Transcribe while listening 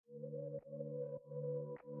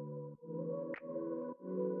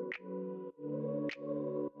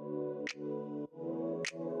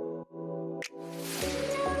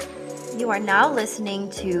are now listening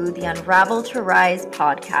to the Unravel to Rise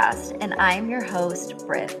podcast, and I'm your host,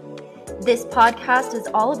 Britt. This podcast is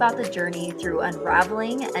all about the journey through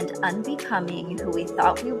unraveling and unbecoming who we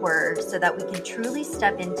thought we were so that we can truly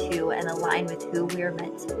step into and align with who we are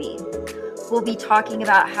meant to be. We'll be talking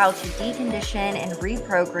about how to decondition and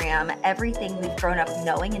reprogram everything we've grown up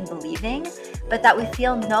knowing and believing, but that we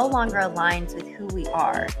feel no longer aligns with who we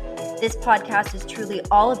are. This podcast is truly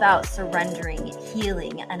all about surrendering,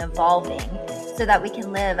 healing, and evolving so that we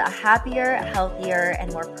can live a happier, healthier,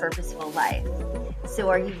 and more purposeful life. So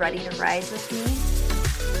are you ready to rise with me?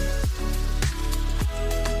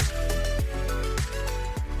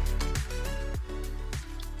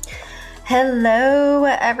 Hello,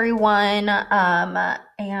 everyone,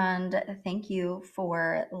 and thank you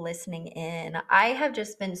for listening in. I have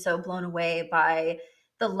just been so blown away by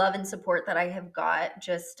the love and support that I have got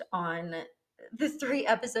just on the 3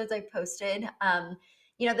 episodes I posted.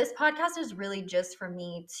 This podcast is really just for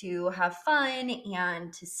me to have fun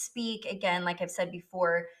and to speak. Again, like I've said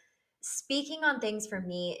before, speaking on things for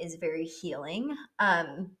me is very healing.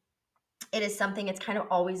 It is something, it's kind of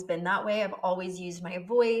always been that way. I've always used my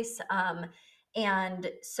voice. And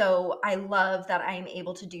so I love that I'm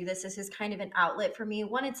able to do this. This is kind of an outlet for me.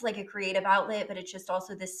 One, it's like a creative outlet, but it's just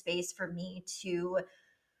also this space for me to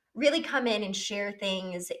really come in and share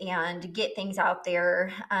things and get things out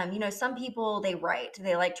there. Some people, they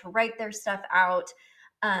like to write their stuff out.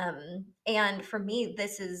 And for me,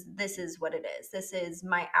 this is what it is. This is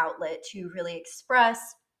my outlet to really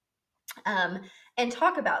express and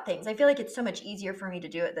talk about things. I feel like it's so much easier for me to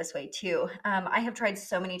do it this way too. I have tried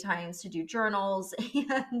so many times to do journals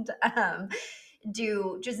and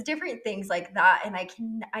do just different things like that, and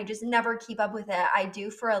I just never keep up with it. I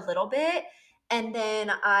do for a little bit, and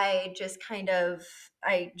then I just don't.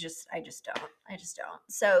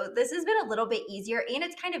 So this has been a little bit easier, and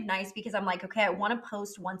it's kind of nice because I'm like, okay, I want to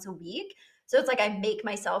post once a week, so it's like I make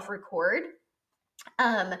myself record.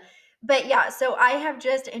 But yeah, so I have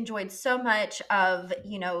just enjoyed so much of,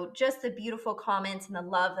 just the beautiful comments and the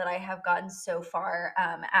love that I have gotten so far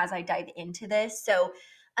as I dive into this. So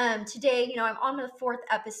today, I'm on the 4th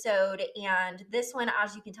episode, and this one,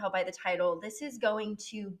 as you can tell by the title, this is going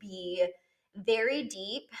to be very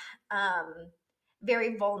deep,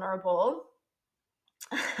 very vulnerable.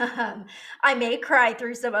 I may cry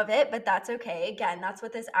through some of it, but that's okay. Again, that's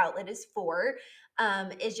what this outlet is for,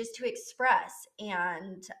 is just to express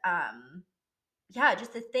and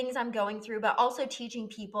just the things I'm going through, but also teaching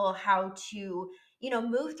people how to,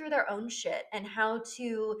 move through their own shit and how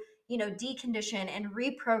to, decondition and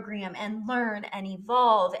reprogram and learn and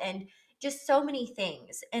evolve and just so many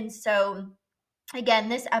things. And so, again,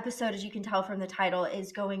 this episode, as you can tell from the title,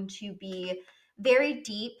 is going to be very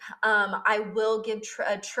deep. I will give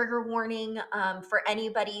a trigger warning for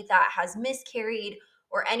anybody that has miscarried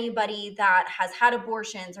or anybody that has had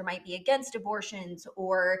abortions or might be against abortions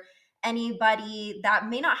or anybody that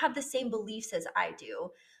may not have the same beliefs as I do.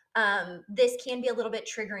 This can be a little bit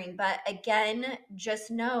triggering, but again,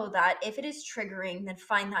 just know that if it is triggering, then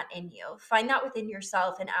find that in you. Find that within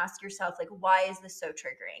yourself and ask yourself, like, why is this so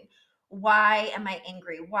triggering? Why am I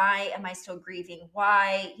angry? Why am I still grieving?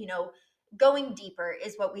 Why, going deeper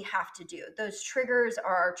is what we have to do. Those triggers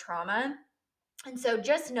are our trauma. And so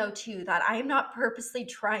just know too that I am not purposely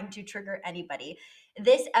trying to trigger anybody.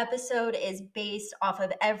 This episode is based off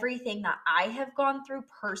of everything that I have gone through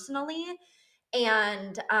personally.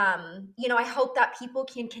 And, I hope that people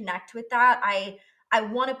can connect with that. I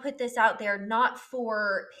want to put this out there, not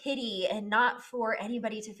for pity and not for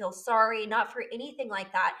anybody to feel sorry, not for anything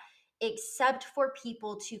like that, except for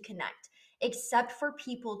people to connect, except for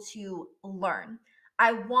people to learn.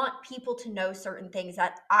 I want people to know certain things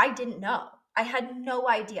that I didn't know. I had no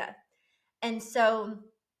idea. And so,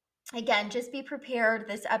 again, just be prepared.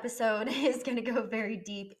 This episode is going to go very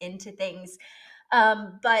deep into things.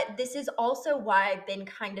 But this is also why I've been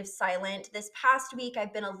kind of silent. This past week,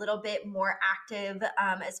 I've been a little bit more active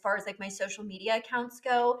as far as like my social media accounts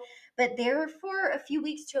go. But there for a few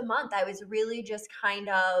weeks to a month, I was really just kind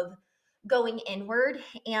of going inward,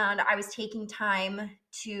 and I was taking time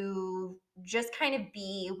to just kind of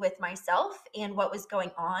be with myself and what was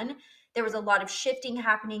going on. There was a lot of shifting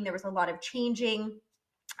happening. There was a lot of changing.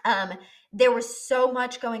 There was so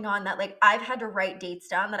much going on that like I've had to write dates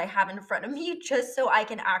down that I have in front of me just so I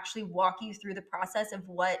can actually walk you through the process of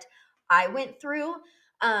what I went through,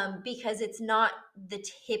 because it's not the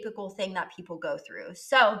typical thing that people go through.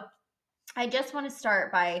 So I just want to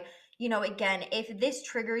start by, again, if this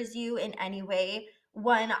triggers you in any way,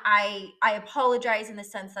 one, I apologize in the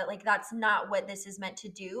sense that like that's not what this is meant to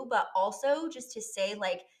do, but also just to say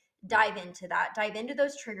like dive into that, dive into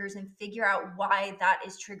those triggers and figure out why that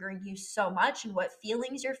is triggering you so much and what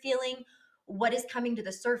feelings you're feeling, what is coming to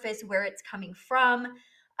the surface, where it's coming from,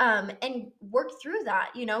 and work through that,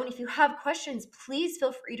 you know. And if you have questions, please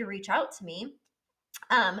feel free to reach out to me.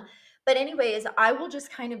 Um, but anyways, I will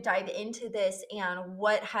just kind of dive into this and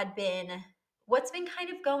what's been kind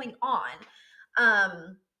of going on.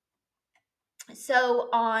 Um, so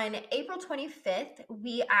on April 25th,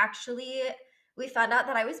 we found out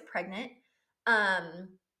that I was pregnant. Um,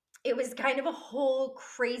 it was kind of a whole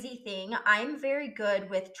crazy thing. I'm very good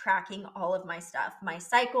with tracking all of my stuff, my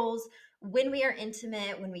cycles, when we are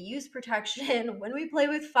intimate, when we use protection, when we play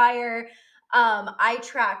with fire. I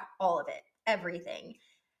track all of it, everything.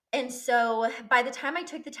 And so by the time I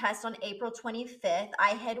took the test on April 25th, I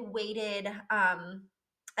had waited,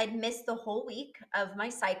 I'd missed the whole week of my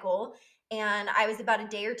cycle, and I was about a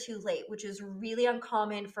day or two late, which is really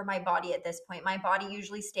uncommon for my body at this point. My body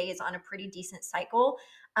usually stays on a pretty decent cycle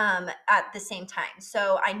at the same time.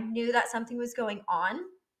 So I knew that something was going on.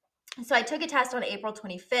 So I took a test on April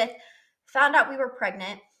 25th, found out we were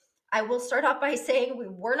pregnant. I will start off by saying we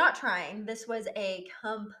were not trying. This was a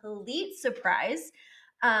complete surprise.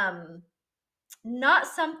 Um, Not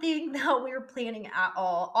something that we were planning at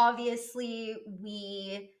all. Obviously,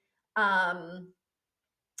 we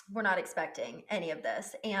were not expecting any of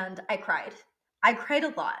this, and I cried. I cried a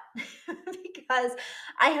lot because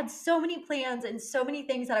I had so many plans and so many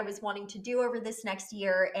things that I was wanting to do over this next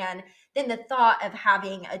year. And then the thought of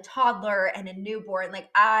having a toddler and a newborn, like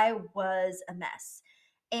I was a mess.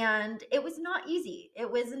 And it was not easy. It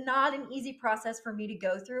was not an easy process for me to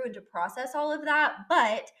go through and to process all of that.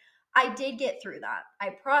 But I did get through that. I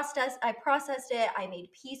processed it. I made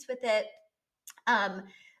peace with it. Um,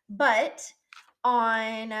 but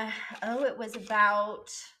on it was about,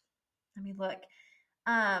 let me look.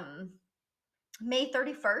 Um May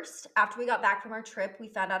 31st, after we got back from our trip, we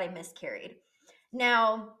found out I miscarried.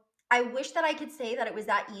 Now, I wish that I could say that it was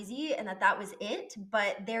that easy and that that was it,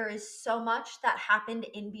 but there is so much that happened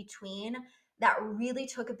in between that really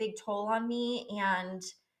took a big toll on me and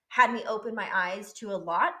had me open my eyes to a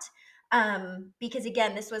lot. Because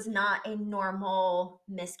again, this was not a normal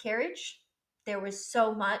miscarriage. There was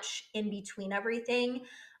so much in between everything.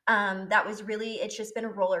 That was really, it's just been a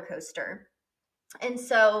roller coaster. And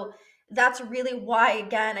so that's really why,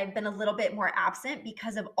 again, I've been a little bit more absent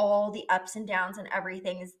because of all the ups and downs and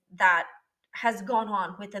everything that has gone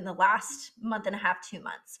on within the last month and a half, 2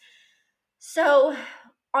 months. So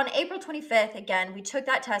on April 25th, again, we took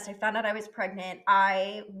that test. I found out I was pregnant.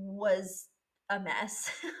 I was a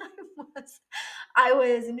mess. I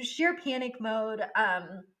was in sheer panic mode.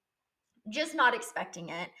 Just not expecting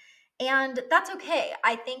it. And that's okay.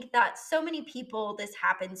 I think that so many people this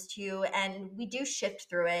happens to, and we do shift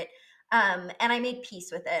through it. And I made peace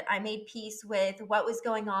with it. I made peace with what was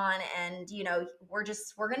going on. And, you know, we're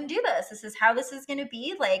going to do this. This is how this is going to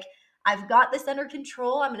be. Like, I've got this under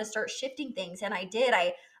control. I'm going to start shifting things. And I did.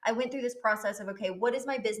 I went through this process of, okay, what is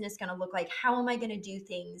my business going to look like? How am I going to do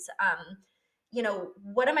things? You know,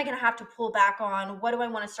 what am I going to have to pull back on? What do I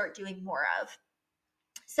want to start doing more of?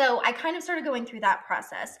 So I kind of started going through that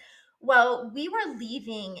process. Well, we were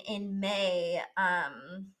leaving in May, I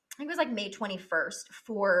think it was like May 21st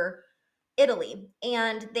for Italy.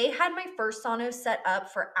 And they had my first sono set up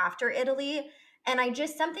for after Italy. And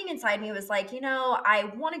something inside me was like, you know, I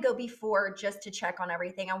want to go before just to check on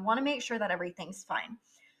everything. I want to make sure that everything's fine.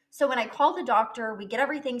 So when I call the doctor, we get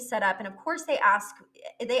everything set up. And of course, they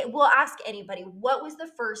will ask anybody, what was the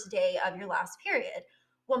first day of your last period?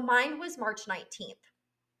 Well, mine was March 19th.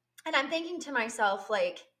 And I'm thinking to myself,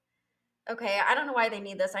 like, okay, I don't know why they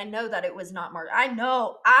need this. I know that it was not March. I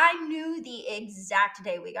knew the exact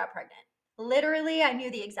day we got pregnant. Literally, I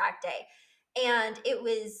knew the exact day. And it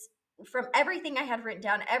was from everything I had written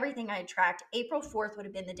down, everything I had tracked, April 4th would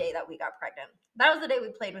have been the day that we got pregnant. That was the day we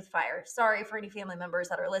played with fire. Sorry for any family members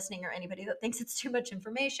that are listening or anybody that thinks it's too much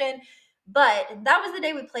information. But that was the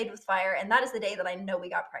day we played with fire. And that is the day that I know we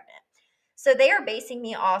got pregnant. So they are basing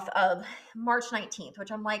me off of March 19th,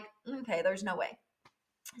 which I'm like, okay, there's no way.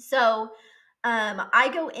 So I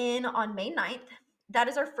go in on May 9th. That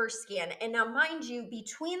is our first scan. And now, mind you,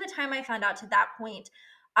 between the time I found out to that point,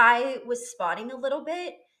 I was spotting a little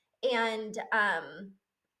bit. And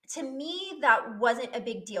to me, that wasn't a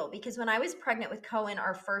big deal because when I was pregnant with Cohen,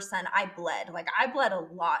 our first son, I bled. Like, I bled a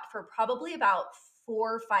lot for probably about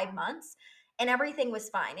 4 or 5 months, and everything was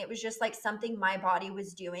fine. It was just like something my body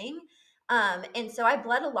was doing. And so I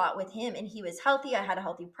bled a lot with him, and he was healthy. I had a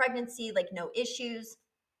healthy pregnancy, like no issues.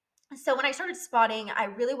 So when I started spotting, I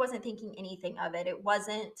really wasn't thinking anything of it. It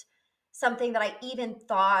wasn't something that I even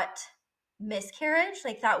thought miscarriage.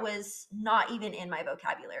 Like that was not even in my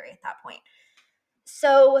vocabulary at that point.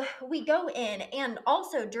 So we go in, and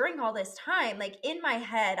also during all this time, like in my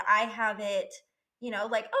head, I have it,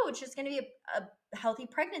 like, oh, it's just going to be a healthy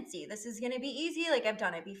pregnancy. This is going to be easy. Like I've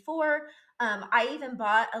done it before. I even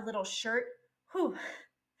bought a little shirt. Whew,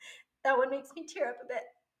 that one makes me tear up a bit.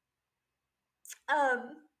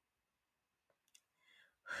 Um,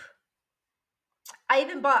 I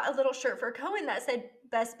even bought a little shirt for Cohen that said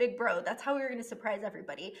best big bro. That's how we were going to surprise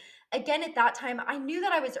everybody. Again, at that time, I knew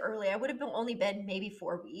that I was early. I would have only been maybe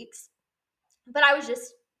 4 weeks, but I was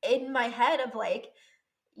just in my head of like,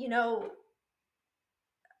 you know,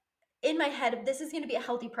 in my head of this is going to be a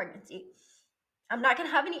healthy pregnancy. I'm not going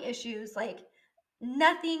to have any issues. Like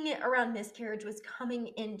nothing around miscarriage was coming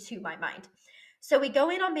into my mind. So we go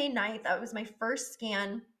in on May 9th. That was my first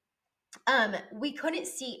scan. We couldn't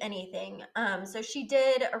see anything. So she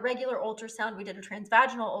did a regular ultrasound. We did a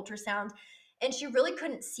transvaginal ultrasound, and she really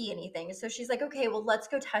couldn't see anything. So she's like, okay, well, let's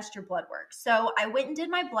go test your blood work. So I went and did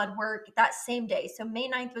my blood work that same day. So May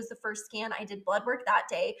 9th was the first scan. I did blood work that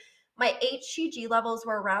day. My HCG levels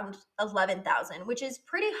were around 11,000, which is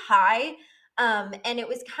pretty high. And it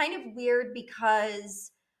was kind of weird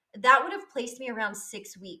because that would have placed me around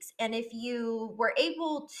 6 weeks. And if you were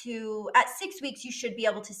able to, at 6 weeks, you should be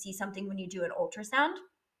able to see something when you do an ultrasound.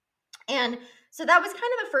 And so that was kind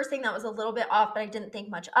of the first thing that was a little bit off, but I didn't think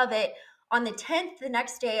much of it. On the 10th, the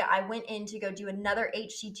next day, I went in to go do another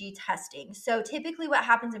HCG testing. So typically, what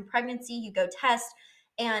happens in pregnancy, you go test,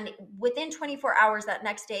 and within 24 hours that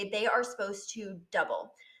next day, they are supposed to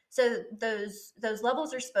double. So those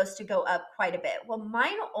levels are supposed to go up quite a bit. Well,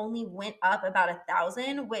 mine only went up about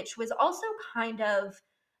 1,000, which was also kind of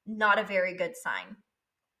not a very good sign.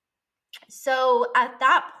 So at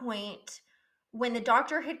that point, when the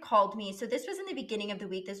doctor had called me, so this was in the beginning of the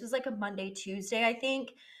week, this was like a Monday, Tuesday, I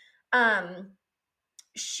think. Um,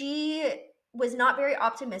 she was not very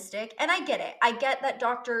optimistic, and I get it. I get that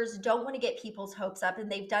doctors don't want to get people's hopes up,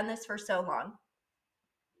 and they've done this for so long.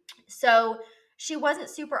 So she wasn't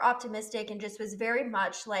super optimistic and just was very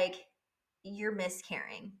much like, you're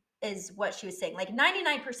miscarrying, is what she was saying. Like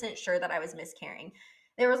 99% sure that I was miscarrying.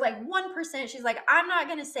 There was like 1%, she's like, I'm not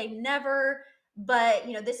going to say never, but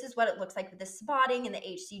this is what it looks like with the spotting and the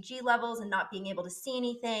HCG levels and not being able to see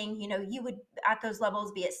anything. You would at those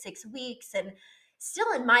levels be at 6 weeks. And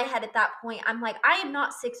still in my head at that point, I'm like, I am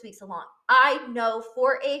not 6 weeks along. I know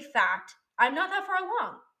for a fact I'm not that far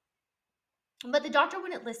along. But the doctor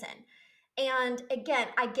wouldn't listen. And again,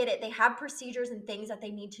 I get it. They have procedures and things that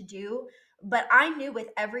they need to do. But I knew with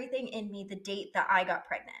everything in me the date that I got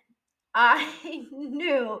pregnant. I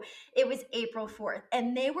knew it was April 4th,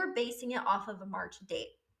 and they were basing it off of a March date.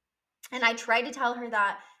 And I tried to tell her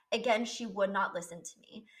that. Again, she would not listen to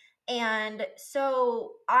me. And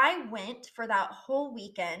so I went for that whole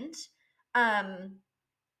weekend. Um,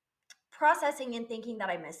 processing and thinking that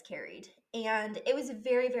I miscarried. And it was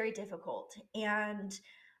very, very difficult. And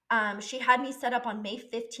she had me set up on May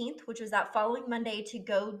 15th, which was that following Monday, to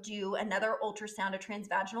go do another ultrasound, a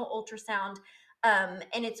transvaginal ultrasound.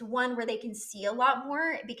 And it's one where they can see a lot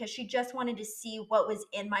more because she just wanted to see what was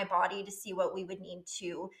in my body to see what we would need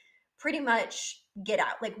to pretty much get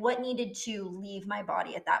out, like what needed to leave my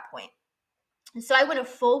body at that point. And so I went a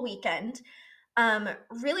full weekend,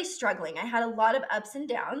 really struggling. I had a lot of ups and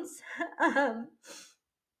downs.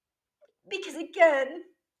 Because again,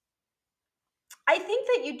 I think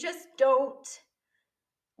that you just don't,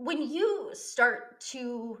 when you start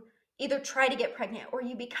to either try to get pregnant or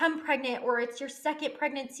you become pregnant or it's your second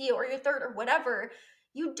pregnancy or your third or whatever,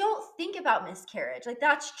 you don't think about miscarriage. Like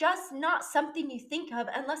that's just not something you think of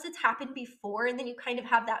unless it's happened before, and then you kind of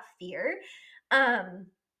have that fear. Um,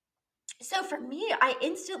 so for me, I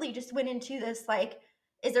instantly just went into this like,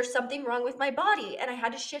 is there something wrong with my body? And I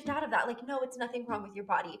had to shift out of that. Like, no, it's nothing wrong with your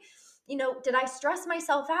body. Did I stress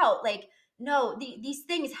myself out? Like, no, these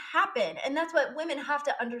things happen. And that's what women have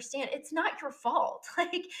to understand. It's not your fault.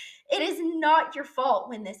 Like, it is not your fault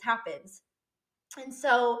when this happens. And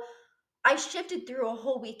so I shifted through a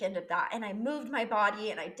whole weekend of that, and I moved my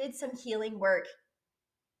body and I did some healing work.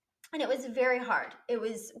 And it was very hard. It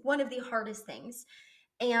was one of the hardest things.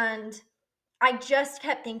 And I just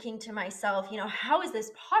kept thinking to myself, how is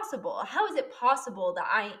this possible? How is it possible that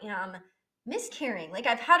I am miscarrying? Like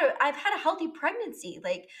I've had a healthy pregnancy.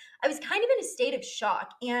 Like I was kind of in a state of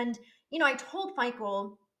shock. And, I told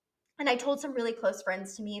Michael, and I told some really close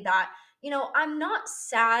friends to me that, I'm not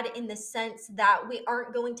sad in the sense that we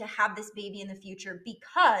aren't going to have this baby in the future,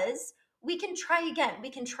 because we can try again.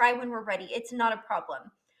 We can try when we're ready. It's not a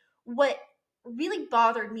problem. What really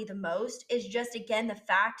bothered me the most is just, again, the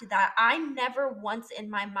fact that I never once in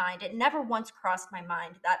my mind, it never once crossed my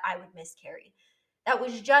mind that I would miscarry. That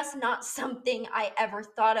was just not something I ever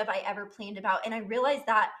thought of, I ever planned about. And I realized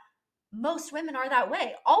that most women are that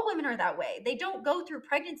way. All women are that way. They don't go through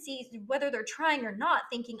pregnancies, whether they're trying or not,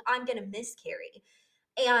 thinking I'm going to miscarry.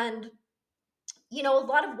 And a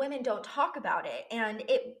lot of women don't talk about it, and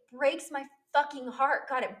it breaks my fucking heart.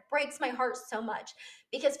 God, it breaks my heart so much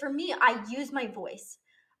because for me, I use my voice.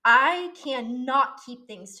 I cannot keep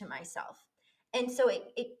things to myself. And so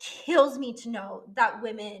it kills me to know that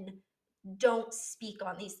women don't speak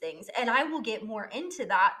on these things. And I will get more into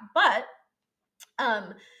that. But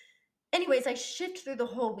um anyways, I shift through the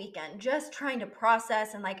whole weekend just trying to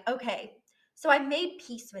process and like, okay, so I made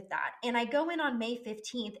peace with that. And I go in on May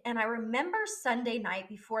 15th. And I remember Sunday night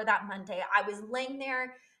before that Monday, I was laying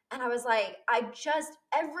there and I was like,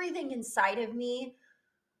 everything inside of me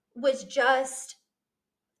was just,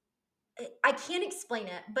 I can't explain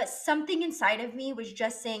it, but something inside of me was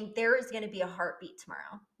just saying, there is going to be a heartbeat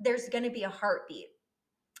tomorrow. There's going to be a heartbeat.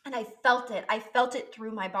 And I felt it. I felt it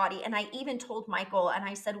through my body. And I even told Michael, and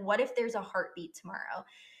I said, what if there's a heartbeat tomorrow?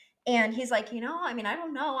 And he's like, I mean, I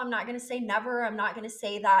don't know. I'm not going to say never. I'm not going to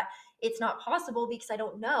say that it's not possible because I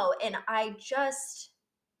don't know. And I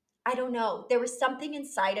don't know. There was something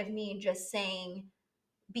inside of me just saying,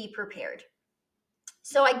 be prepared.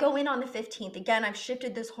 So I go in on the 15th. Again, I've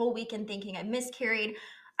shifted this whole weekend thinking I miscarried.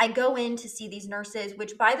 I go in to see these nurses,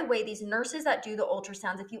 which, by the way, these nurses that do the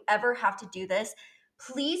ultrasounds, if you ever have to do this,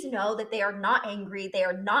 please know that they are not angry. They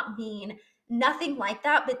are not mean, nothing like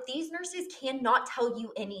that. But these nurses cannot tell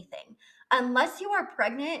you anything. Unless you are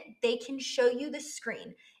pregnant, they can show you the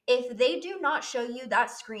screen. If they do not show you that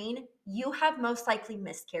screen, you have most likely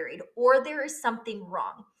miscarried or there is something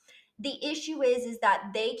wrong. The issue is that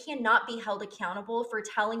they cannot be held accountable for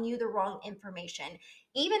telling you the wrong information.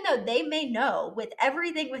 Even though they may know with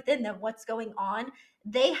everything within them what's going on,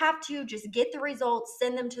 they have to just get the results,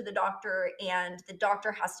 send them to the doctor, and the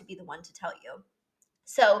doctor has to be the one to tell you.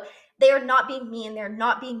 So they are not being mean, they're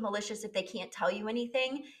not being malicious if they can't tell you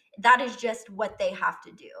anything. That is just what they have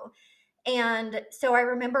to do. And so I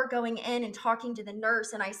remember going in and talking to the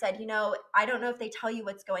nurse, and I said, I don't know if they tell you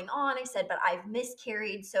what's going on. I said, but I've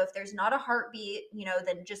miscarried. So if there's not a heartbeat,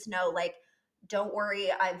 then just know, like, don't worry.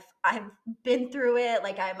 I've been through it.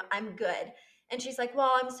 Like, I'm good. And she's like,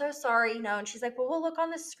 well, I'm so sorry, and she's like, well, we'll look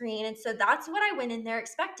on the screen. And so that's what I went in there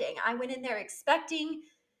expecting. I went in there expecting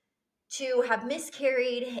to have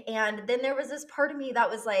miscarried. And then there was this part of me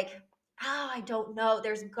that was like, oh, I don't know.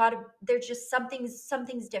 There's just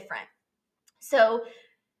something's different. So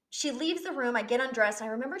she leaves the room. I get undressed. And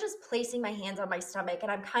I remember just placing my hands on my stomach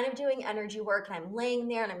and I'm kind of doing energy work and I'm laying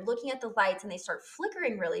there and I'm looking at the lights and they start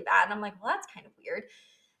flickering really bad. And I'm like, well, that's kind of weird.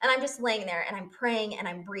 And I'm just laying there and I'm praying and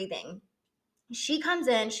I'm breathing. She comes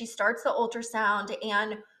in, she starts the ultrasound,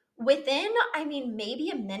 and within, I mean,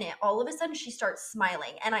 maybe a minute, all of a sudden she starts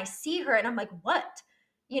smiling. And I see her and I'm like, what?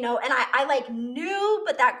 And I like knew,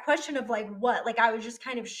 but that question of like, what? Like, I was just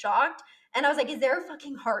kind of shocked. And I was like, is there a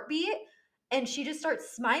fucking heartbeat? And she just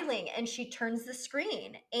starts smiling and she turns the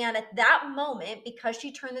screen. And at that moment, because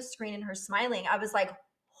she turned the screen and her smiling, I was like,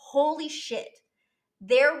 holy shit,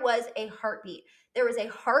 there was a heartbeat. There was a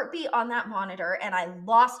heartbeat on that monitor, and I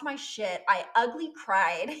lost my shit. I ugly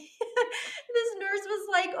cried. This nurse was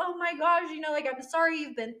like, oh my gosh, like, I'm sorry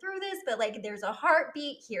you've been through this, but like, there's a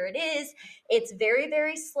heartbeat. Here it is. It's very,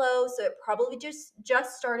 very slow. So it probably just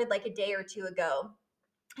started like a day or two ago.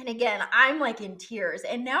 And again, I'm like in tears.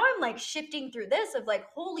 And now I'm like shifting through this of like,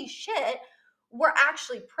 holy shit, we're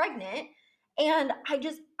actually pregnant. And I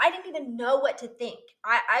didn't even know what to think.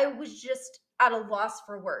 I was just at a loss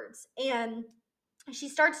for words. And she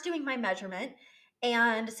starts doing my measurement.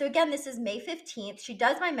 And so again, this is May 15th. She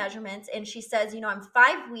does my measurements and she says, I'm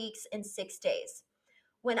 5 weeks and 6 days.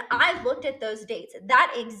 When I looked at those dates,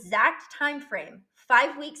 that exact time frame,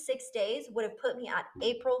 5 weeks, 6 days, would have put me at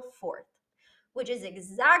April 4th, which is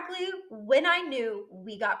exactly when I knew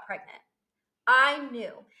we got pregnant. I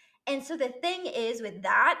knew. And so the thing is with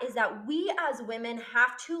that is that we as women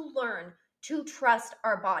have to learn to trust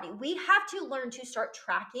our body. We have to learn to start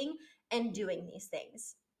tracking and doing these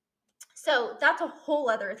things. So that's a whole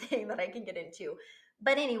other thing that I can get into.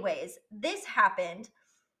 But anyways, this happened.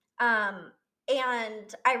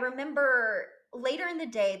 And I remember later in the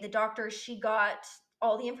day, the doctor, she got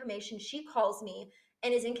all the information. She calls me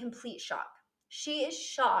and is in complete shock. She is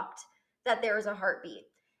shocked that there is a heartbeat.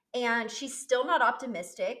 And she's still not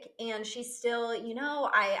optimistic. And she's still,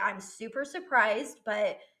 I'm super surprised,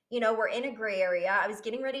 but, we're in a gray area. I was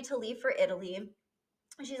getting ready to leave for Italy.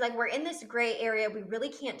 She's like, we're in this gray area. We really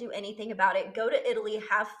can't do anything about it. Go to Italy,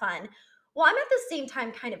 have fun. Well, I'm at the same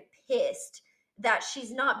time kind of pissed that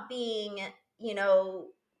she's not being, you know,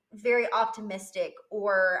 very optimistic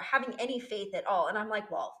or having any faith at all. And I'm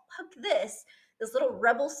like, well, fuck this. This little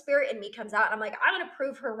rebel spirit in me comes out. And I'm like, I'm going to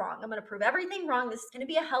prove her wrong. I'm going to prove everything wrong. This is going to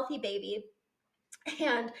be a healthy baby.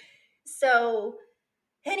 And so,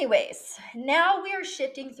 anyways, now we are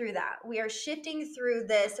shifting through that. We are shifting through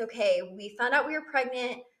this. Okay, we found out we were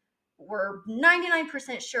pregnant. We're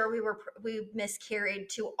 99% sure we miscarried,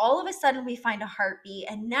 to all of a sudden we find a heartbeat,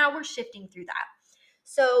 and now we're shifting through that.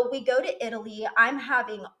 So we go to Italy. I'm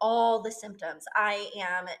having all the symptoms. I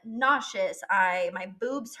am nauseous. My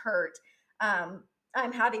boobs hurt. Um,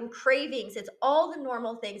 I'm having cravings. It's all the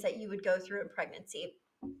normal things that you would go through in pregnancy.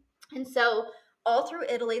 And so all through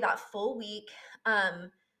Italy, that full week,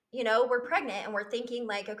 we're pregnant and we're thinking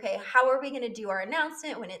like, okay, how are we going to do our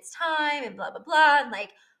announcement when it's time, and blah, blah, blah. And like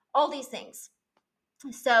all these things.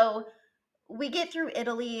 So we get through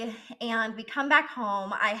Italy and we come back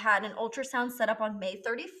home. I had an ultrasound set up on May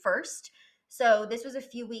 31st. So this was a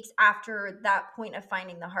few weeks after that point of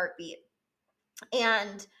finding the heartbeat.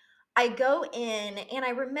 And I go in, and I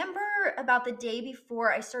remember about the day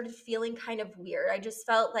before I started feeling kind of weird. I just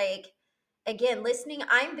felt like, again, listening,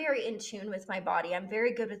 I'm very in tune with my body. I'm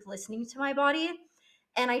very good with listening to my body.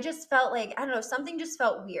 And I just felt like, I don't know, something just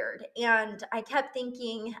felt weird. And I kept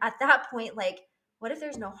thinking at that point, like, what if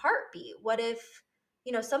there's no heartbeat? What if,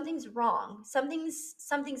 something's wrong?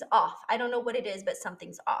 Something's off. I don't know what it is, but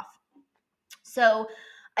something's off. So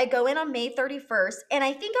I go in on May 31st. And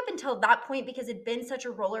I think up until that point, because it'd been such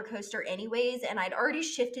a roller coaster anyways, and I'd already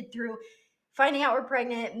shifted through finding out we're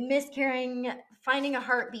pregnant, miscarrying, finding a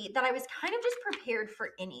heartbeat, that I was kind of just prepared for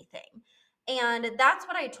anything. And that's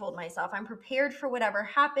what I told myself. I'm prepared for whatever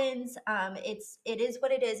happens. It is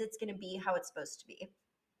what it is. It's going to be how it's supposed to be.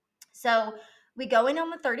 So we go in on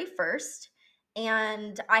the 31st,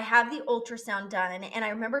 and I have the ultrasound done. And I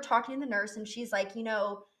remember talking to the nurse, and she's like,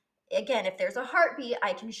 again, if there's a heartbeat,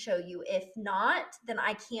 I can show you. If not, then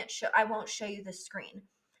I won't show you the screen.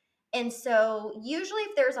 And so usually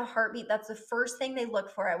if there's a heartbeat, that's the first thing they look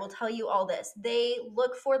for. I will tell you all this. They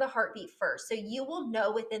look for the heartbeat first. So you will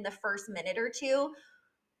know within the first minute or two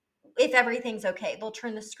if everything's okay. They'll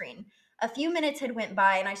turn the screen. A few minutes had went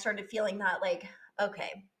by, and I started feeling that, like, okay,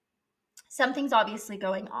 something's obviously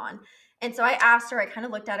going on. And so I asked her, I kind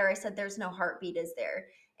of looked at her, I said, there's no heartbeat, is there?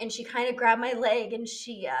 And she kind of grabbed my leg, and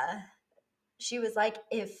she was like,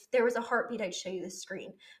 if there was a heartbeat, I'd show you the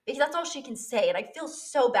screen. Because that's all she can say. And I feel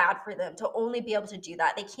so bad for them to only be able to do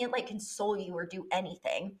that. They can't like console you or do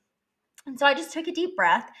anything. And so I just took a deep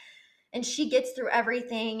breath, and she gets through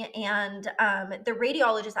everything. And the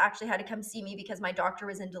radiologist actually had to come see me because my doctor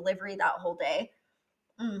was in delivery that whole day.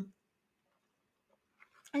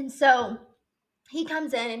 And so he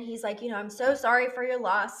comes in and he's like, I'm so sorry for your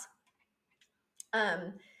loss.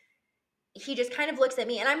 He just kind of looks at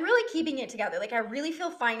me, and I'm really keeping it together. Like, I really feel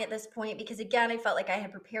fine at this point because, again, I felt like I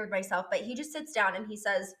had prepared myself. But he just sits down and he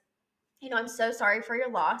says, I'm so sorry for your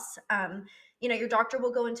loss. Your doctor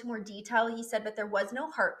will go into more detail, he said, but there was no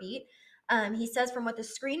heartbeat. He says from what the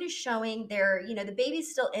screen is showing there, the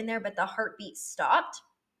baby's still in there, but the heartbeat stopped.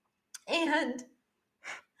 And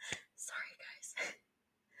sorry,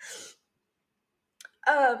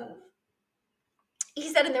 guys. He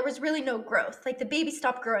said, and there was really no growth. Like, the baby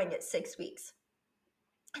stopped growing at 6 weeks.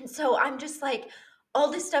 And so I'm just like, all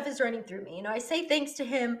this stuff is running through me. I say thanks to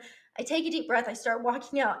him. I take a deep breath. I start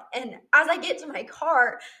walking out. And as I get to my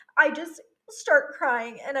car, I just start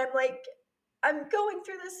crying. And I'm like, I'm going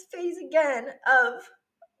through this phase again of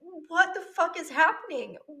what the fuck is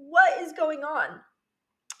happening? What is going on?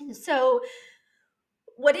 And so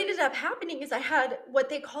what ended up happening is I had what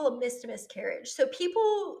they call a missed miscarriage. So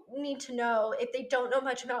people need to know, if they don't know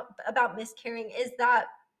much about miscarrying, is that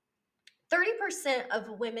 30%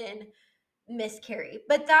 of women miscarry,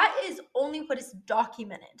 but that is only what is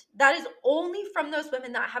documented. That is only from those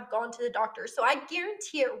women that have gone to the doctor. So I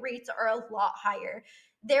guarantee it rates are a lot higher.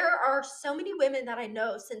 There are so many women that I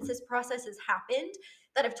know since this process has happened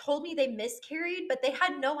that have told me they miscarried, but they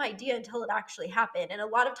had no idea until it actually happened. And a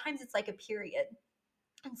lot of times it's like a period.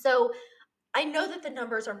 And so I know that the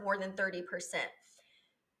numbers are more than 30%.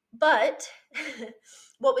 But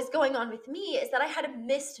what was going on with me is that I had a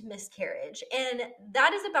missed miscarriage, and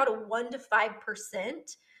that is about a 1 to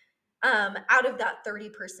 5% out of that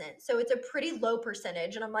 30%. So it's a pretty low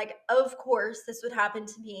percentage. And I'm like, of course, this would happen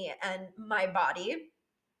to me and my body.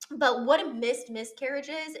 But what a missed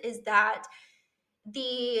miscarriage is that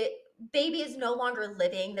the baby is no longer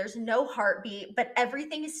living, there's no heartbeat, but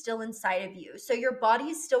everything is still inside of you. So your body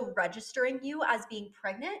is still registering you as being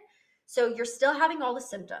pregnant. So you're still having all the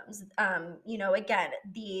symptoms. Again,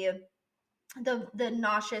 the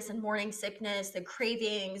nauseous and morning sickness, the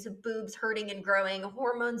cravings, boobs hurting and growing,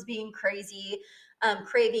 hormones being crazy,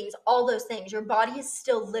 cravings, all those things. Your body is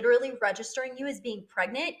still literally registering you as being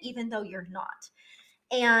pregnant, even though you're not.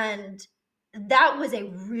 And that was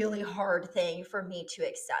a really hard thing for me to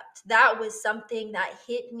accept. That was something that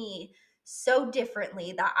hit me so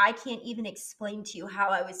differently that I can't even explain to you how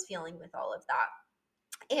I was feeling with all of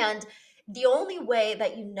that. And the only way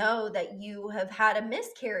that you know that you have had a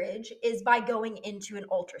miscarriage is by going into an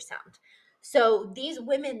ultrasound. So these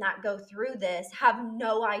women that go through this have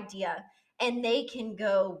no idea, and they can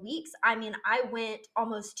go weeks. I mean, I went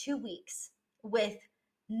almost 2 weeks with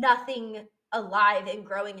nothing alive and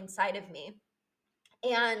growing inside of me.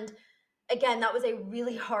 And again, that was a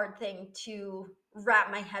really hard thing to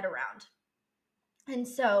wrap my head around. And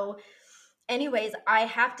so, anyways, I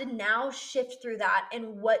have to now shift through that.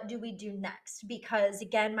 And what do we do next? Because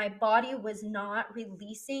again, my body was not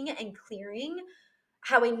releasing and clearing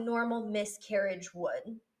how a normal miscarriage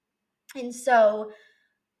would. And so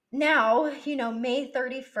now, May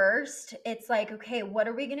 31st, it's like, okay, what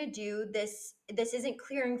are we going to do? This isn't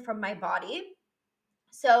clearing from my body.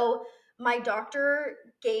 So my doctor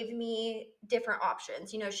gave me different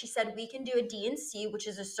options. She said we can do a D&C, which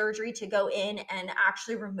is a surgery to go in and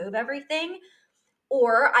actually remove everything,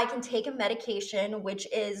 or I can take a medication which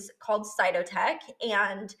is called Cytotec.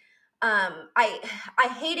 And I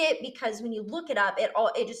hate it because when you look it up,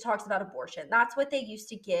 it just talks about abortion. That's what they used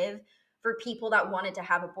to give for people that wanted to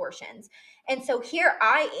have abortions. And so here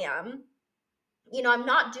I am, I'm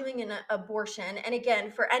not doing an abortion. And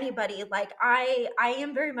again, for anybody, like I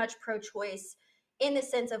am very much pro-choice in the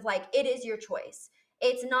sense of like it is your choice.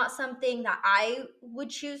 It's not something that I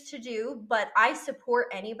would choose to do, but I support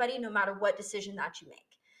anybody no matter what decision that you make.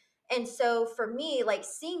 And so for me, like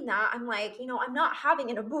seeing that, I'm like, I'm not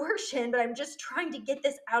having an abortion, but I'm just trying to get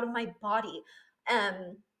this out of my body.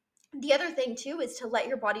 Um the other thing too is to let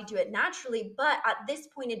your body do it naturally, but at this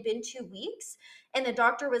point it'd been 2 weeks, and the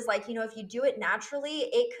doctor was like, if you do it naturally,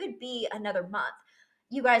 it could be another month.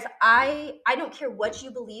 You guys, I don't care what you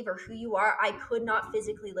believe or who you are, I could not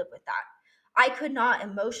physically live with that. I could not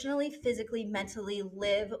emotionally, physically, mentally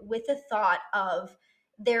live with the thought of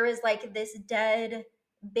there is like this dead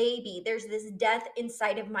baby, there's this death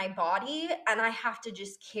inside of my body, and I have to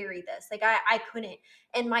just carry this. Like I couldn't.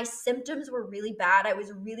 And my symptoms were really bad. I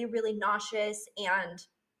was really, really nauseous and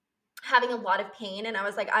having a lot of pain. And I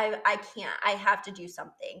was like, I can't, I have to do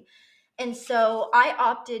something. And so I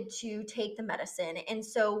opted to take the medicine. And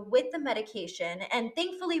so with the medication, and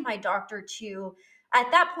thankfully my doctor too, at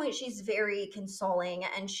that point, she's very consoling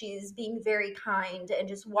and she's being very kind and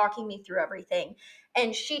just walking me through everything.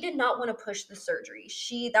 And she did not want to push the surgery.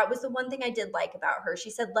 That was the one thing I did like about her. She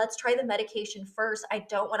said, let's try the medication first. I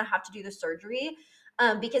don't want to have to do the surgery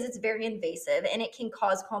because it's very invasive and it can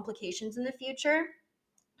cause complications in the future.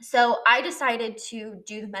 So I decided to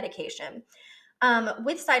do the medication.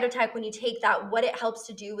 With Cytotec, when you take that, what it helps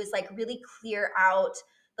to do is like really clear out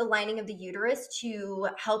the lining of the uterus to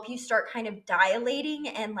help you start kind of dilating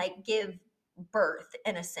and like give birth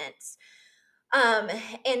in a sense. Um,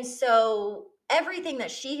 and so everything that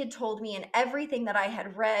she had told me and everything that I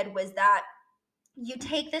had read was that you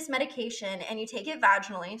take this medication and you take it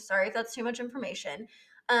vaginally. Sorry if that's too much information.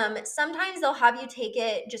 Sometimes they'll have you take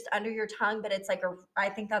it just under your tongue, but it's like I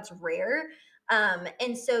think that's rare.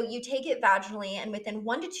 And so you take it vaginally, and within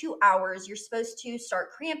 1 to 2 hours, you're supposed to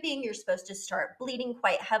start cramping. You're supposed to start bleeding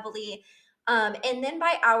quite heavily. And then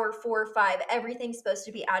by hour 4 or 5, everything's supposed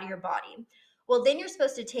to be out of your body. Well, then you're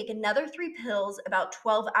supposed to take another 3 pills about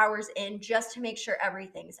 12 hours in just to make sure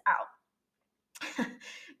everything's out.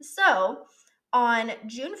 So on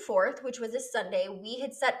June 4th, which was a Sunday, we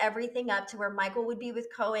had set everything up to where Michael would be with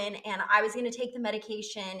Cohen and I was going to take the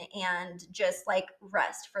medication and just like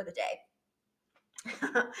rest for the day.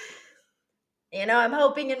 I'm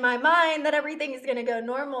hoping in my mind that everything is going to go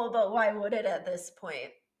normal, but why would it at this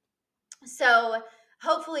point? So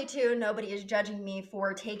hopefully too, nobody is judging me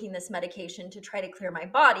for taking this medication to try to clear my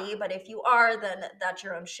body. But if you are, then that's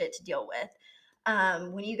your own shit to deal with.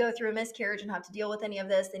 When you go through a miscarriage and have to deal with any of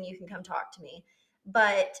this, then you can come talk to me.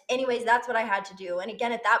 But anyways, that's what I had to do. And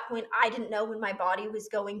again, at that point, I didn't know when my body was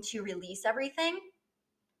going to release everything.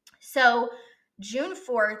 So June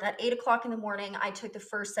 4th at 8 o'clock in the morning, I took the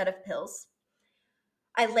first set of pills.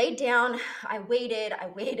 I laid down, I waited.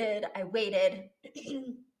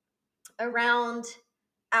 Around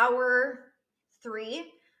hour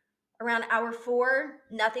 3 Around hour 4,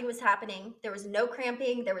 nothing was happening. There was no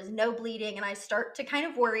cramping, there was no bleeding, and I start to kind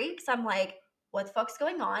of worry because I'm like, what the fuck's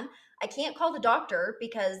going on? I can't call the doctor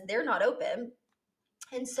because they're not open.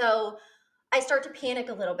 And so I start to panic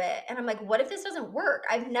a little bit and I'm like, what if this doesn't work?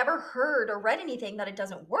 I've never heard or read anything that it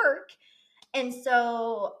doesn't work. And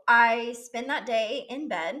so I spend that day in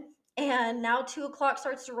bed, and now 2 o'clock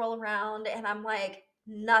starts to roll around, and I'm like,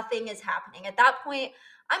 nothing is happening. At that point,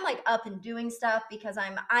 I'm like up and doing stuff because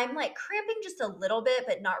I'm like cramping just a little bit,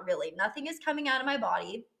 but not really. Nothing is coming out of my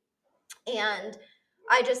body. And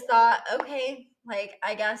I just thought, okay, like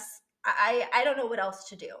I guess I don't know what else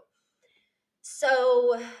to do.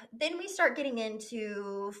 So then we start getting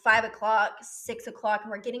into 5 o'clock, 6 o'clock,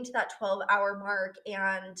 and we're getting to that 12-hour mark,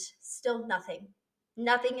 and still nothing.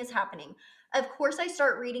 Nothing is happening. Of course, I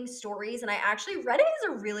start reading stories, and I actually, Reddit is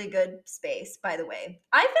a really good space, by the way.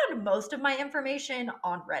 I found most of my information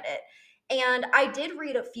on Reddit, and I did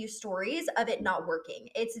read a few stories of it not working.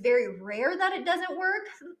 It's very rare that it doesn't work,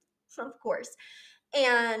 of course.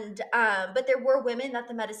 And but there were women that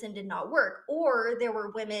the medicine did not work, or there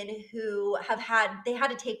were women who they had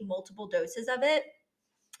to take multiple doses of it.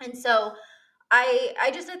 And so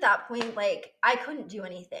I just at that point, like, I couldn't do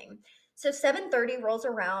anything. So 7:30 rolls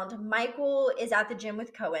around. Michael is at the gym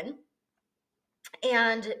with Cohen,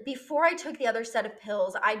 and before I took the other set of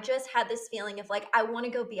pills, I just had this feeling of like, I want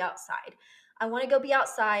to go be outside. I want to go be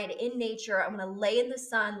outside in nature. I'm going to lay in the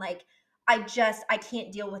sun. Like, I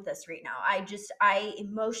can't deal with this right now. I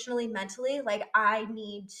emotionally, mentally, like, I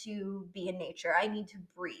need to be in nature. I need to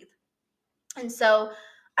breathe. And so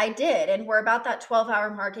I did. And we're about that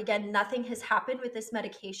 12-hour mark. Again, nothing has happened with this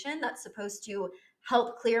medication that's supposed to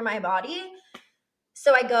help clear my body.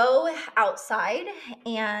 So I go outside,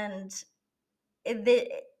 and the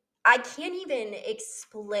I can't even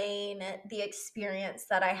explain the experience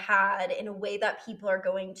that I had in a way that people are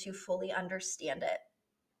going to fully understand it.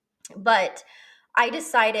 But I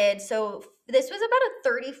decided, so this was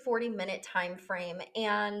about a 30-40 minute time frame,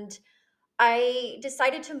 and I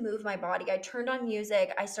decided to move my body. I turned on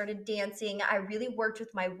music, I started dancing, I really worked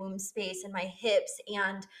with my womb space and my hips,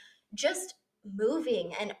 and just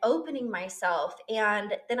moving and opening myself.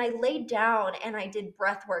 And then I laid down and I did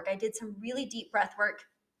breath work. I did some really deep breath work.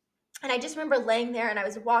 And I just remember laying there and I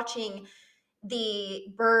was watching the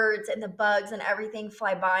birds and the bugs and everything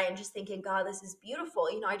fly by and just thinking, God, this is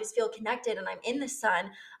beautiful. You know, I just feel connected and I'm in the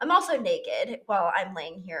sun. I'm also naked while I'm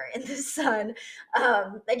laying here in the sun.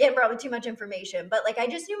 Again, probably too much information, but like I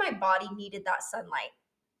just knew my body needed that sunlight.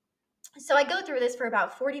 So I go through this for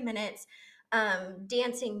about 40 minutes,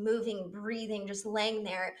 dancing, moving, breathing, just laying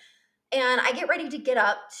there. And I get ready to get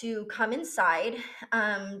up to come inside,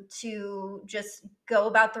 to just go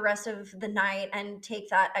about the rest of the night and take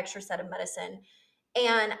that extra set of medicine.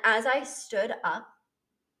 And as I stood up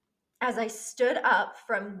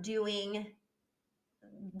from doing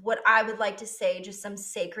what I would like to say just some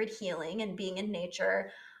sacred healing and being in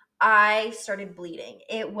nature, I started bleeding.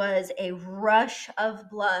 It was a rush of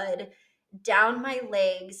blood down my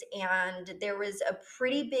legs, and there was a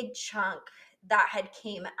pretty big chunk that had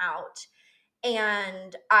came out.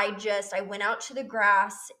 And I went out to the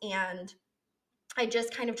grass, and I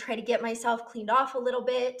just kind of tried to get myself cleaned off a little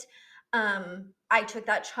bit. I took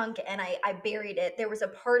that chunk and I buried it. There was a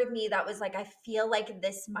part of me that was like, I feel like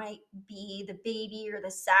this might be the baby or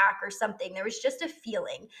the sac or something. There was just a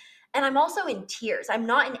feeling. And I'm also in tears. I'm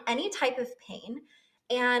not in any type of pain.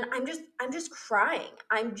 And I'm just crying.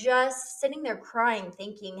 I'm just sitting there crying,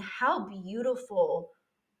 thinking, how beautiful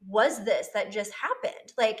was this that just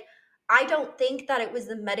happened? Like, I don't think that it was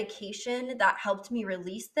the medication that helped me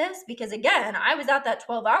release this, because again, I was at that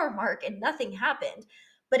 12-hour mark and nothing happened.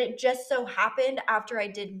 But it just so happened after I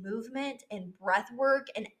did movement and breath work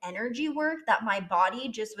and energy work that my body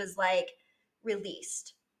just was like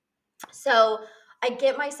released. So I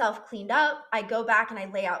get myself cleaned up, I go back and I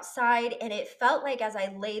lay outside, and it felt like as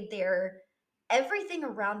I laid there, everything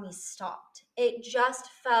around me stopped.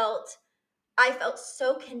 I felt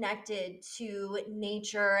so connected to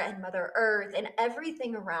nature and Mother Earth and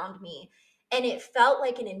everything around me. And it felt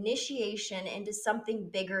like an initiation into something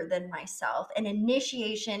bigger than myself, an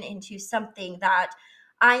initiation into something that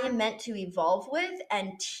I am meant to evolve with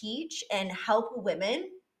and teach and help women.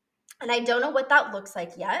 And I don't know what that looks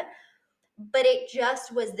like yet, but it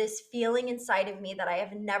just was this feeling inside of me that I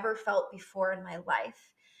have never felt before in my life.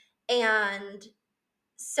 And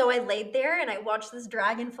so I laid there and I watched this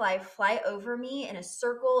dragonfly fly over me in a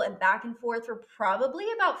circle and back and forth for probably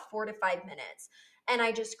about 4 to 5 minutes. And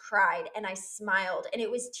I just cried and I smiled. And it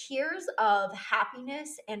was tears of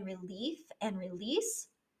happiness and relief and release.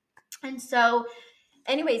 And so,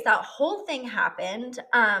 anyways, that whole thing happened.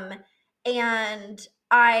 And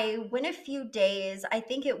I went a few days. I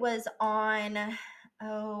think it was on,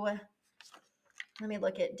 oh, let me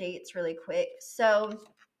look at dates really quick. So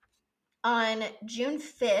on June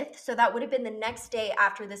 5th, so that would have been the next day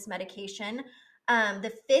after this medication,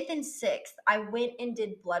 the 5th and 6th, I went and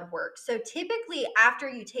did blood work. So typically, after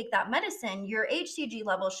you take that medicine, your HCG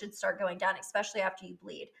levels should start going down, especially after you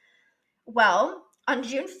bleed. Well, on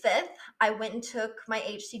June 5th, I went and took my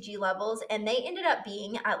HCG levels, and they ended up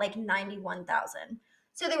being at like 91,000.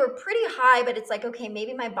 So they were pretty high, but it's like, okay,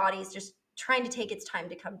 maybe my body is just trying to take its time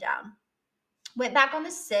to come down. Went back on the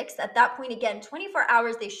 6th. At that point, again, 24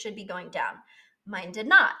 hours, they should be going down. Mine did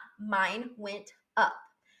not. Mine went up.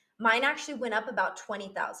 Mine actually went up about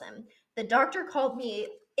 20,000. The doctor called me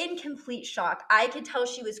in complete shock. I could tell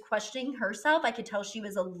she was questioning herself. I could tell she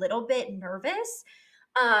was a little bit nervous,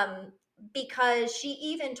 um, because she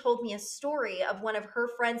even told me a story of one of her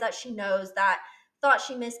friends that she knows that thought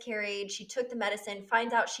she miscarried. She took the medicine,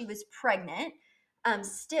 finds out she was pregnant,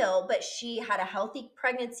 still, but she had a healthy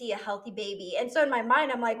pregnancy, a healthy baby. And so in my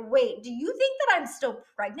mind, I'm like, wait, do you think that I'm still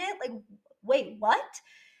pregnant? Like, wait, what?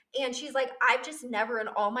 And she's like, I've just never in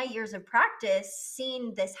all my years of practice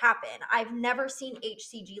seen this happen. I've never seen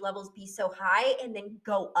HCG levels be so high and then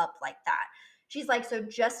go up like that. She's like, so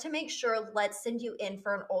just to make sure, let's send you in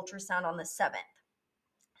for an ultrasound on the 7th.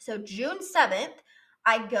 So June 7th,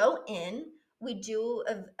 I go in, we do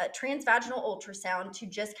a transvaginal ultrasound to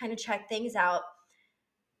just kind of check things out.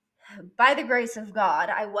 By the grace of God,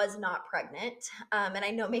 I was not pregnant. And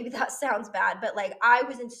I know maybe that sounds bad, but like I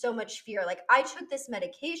was in so much fear. Like I took this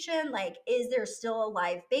medication, like, is there still a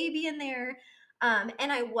live baby in there? And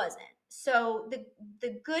I wasn't. So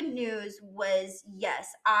the good news was yes,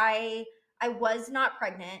 I was not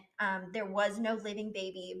pregnant. There was no living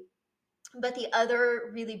baby. But the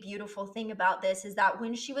other really beautiful thing about this is that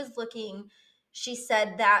when she was looking, she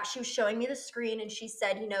said that she was showing me the screen and she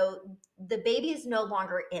said, you know, the baby is no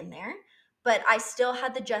longer in there, but I still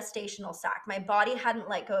had the gestational sac. My body hadn't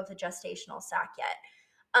let go of the gestational sac yet.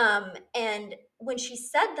 And when she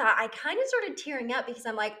said that, I kind of started tearing up because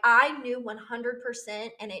I'm like, I knew 100%,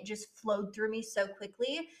 and it just flowed through me so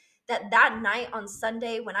quickly that that night on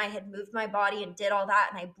Sunday when I had moved my body and did all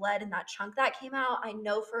that and I bled and that chunk that came out, I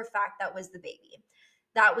know for a fact that was the baby.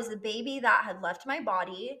 That was the baby that had left my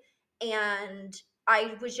body. And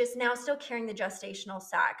I was just now still carrying the gestational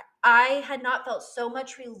sac. I had not felt so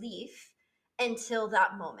much relief until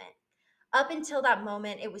that moment. Up until that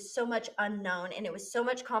moment, it was so much unknown and it was so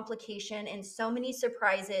much complication and so many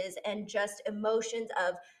surprises and just emotions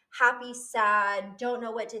of happy, sad, don't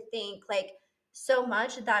know what to think, like so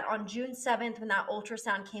much that on June 7th, when that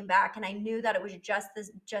ultrasound came back and I knew that it was just this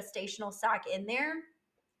gestational sac in there,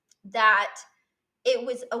 that it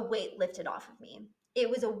was a weight lifted off of me. It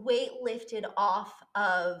was a weight lifted off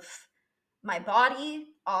of my body,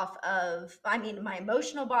 off of, I mean, my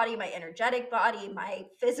emotional body, my energetic body, my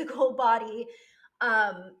physical body.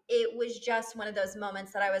 It was just one of those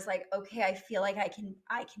moments that I was like, okay, I feel like I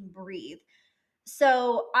can breathe.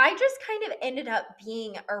 So I just kind of ended up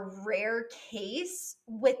being a rare case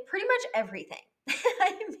with pretty much everything.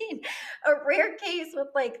 I mean, a rare case with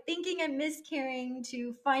like thinking I'm miscarrying,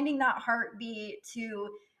 to finding that heartbeat, to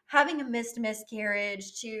having a missed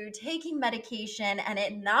miscarriage, to taking medication and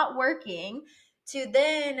it not working, to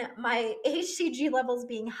then my HCG levels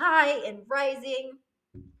being high and rising,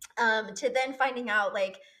 to then finding out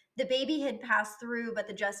like the baby had passed through, but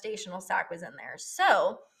the gestational sac was in there.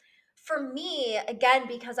 So for me, again,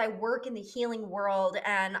 because I work in the healing world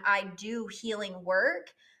and I do healing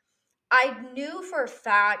work, I knew for a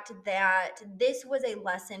fact that this was a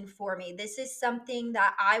lesson for me. This is something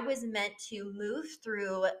that I was meant to move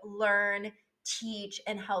through, learn, teach,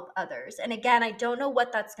 and help others. And again, I don't know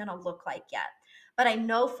what that's going to look like yet, but I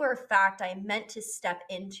know for a fact I meant to step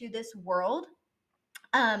into this world.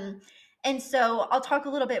 um, and so I'll talk a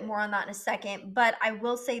little bit more on that in a second, but I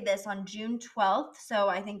will say this: on June 12th, so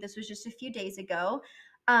I think this was just a few days ago,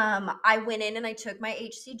 I went in and I took my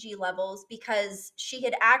HCG levels because she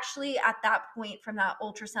had actually, at that point from that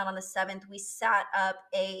ultrasound on the 7th, we set up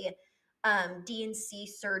a DNC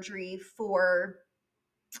surgery for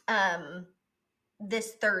um,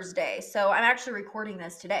 this Thursday. So I'm actually recording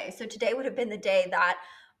this today. So today would have been the day that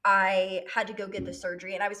I had to go get the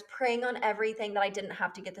surgery. And I was praying on everything that I didn't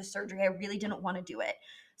have to get the surgery. I really didn't want to do it.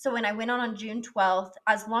 So when I went on June 12th,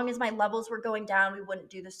 as long as my levels were going down, we wouldn't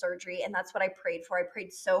do the surgery. And that's what I prayed for. I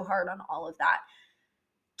prayed so hard on all of that.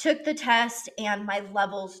 Took the test and my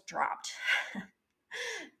levels dropped.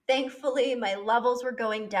 Thankfully, my levels were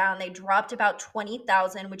going down. They dropped about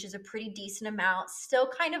 20,000, which is a pretty decent amount. Still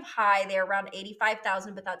kind of high. They're around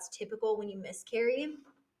 85,000, but that's typical when you miscarry.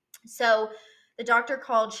 So the doctor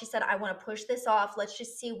called. She said, I want to push this off. Let's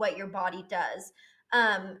just see what your body does.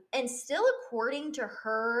 And still, according to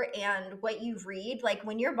her and what you read, like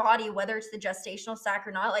when your body, whether it's the gestational sac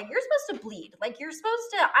or not, like you're supposed to bleed. Like you're supposed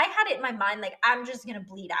to, I had it in my mind, like I'm just going to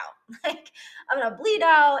bleed out. Like I'm going to bleed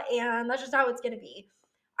out and that's just how it's going to be.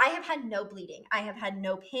 I have had no bleeding. I have had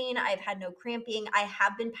no pain. I've had no cramping. I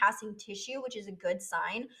have been passing tissue, which is a good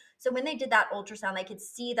sign. So when they did that ultrasound, they could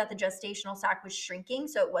see that the gestational sac was shrinking.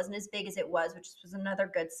 So it wasn't as big as it was, which was another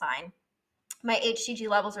good sign. My HCG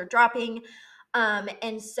levels are dropping.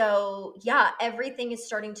 And so, yeah, everything is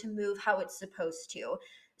starting to move how it's supposed to.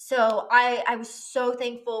 So I was so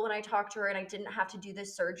thankful when I talked to her and I didn't have to do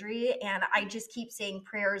this surgery. And I just keep saying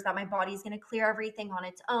prayers that my body's going to clear everything on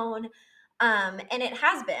its own. And it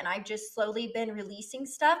has been. I've just slowly been releasing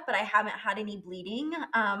stuff, but I haven't had any bleeding.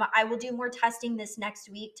 I will do more testing this next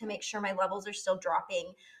week to make sure my levels are still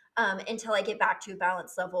dropping until I get back to a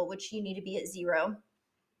balance level, which you need to be at 0.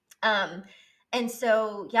 Um, and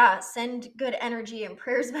so, yeah, send good energy and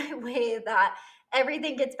prayers my way that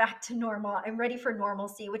everything gets back to normal. I'm ready for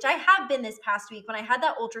normalcy, which I have been this past week. When I had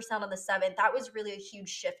that ultrasound on the 7th, that was really a huge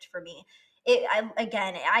shift for me.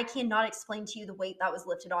 Again, I cannot explain to you the weight that was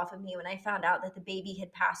lifted off of me when I found out that the baby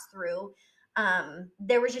had passed through.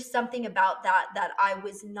 There was just something about that I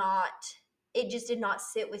was not, it just did not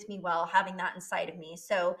sit with me well having that inside of me.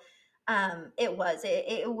 So, it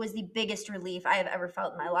was the biggest relief I have ever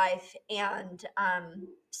felt in my life. And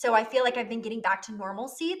so I feel like I've been getting back to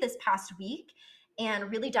normalcy this past week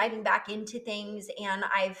and really diving back into things. And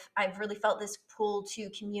I've really felt this pull to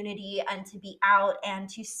community and to be out and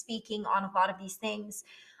to speaking on a lot of these things.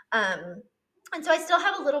 Um, and so I still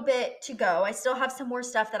have a little bit to go. I still have some more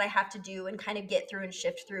stuff that I have to do and kind of get through and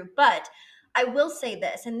shift through. But I will say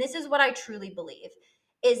this, and this is what I truly believe,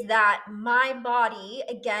 is that my body,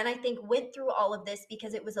 again, I think went through all of this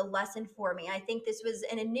because it was a lesson for me. I think this was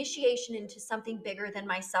an initiation into something bigger than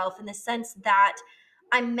myself in the sense that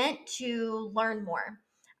I'm meant to learn more.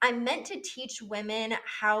 I'm meant to teach women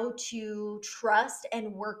how to trust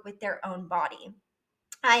and work with their own body.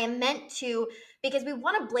 I am meant to, because we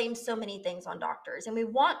want to blame so many things on doctors and we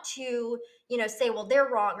want to, say, well, they're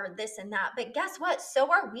wrong or this and that. But guess what?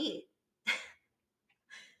 So are we.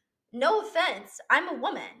 No offense, I'm a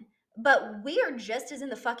woman, but we are just as in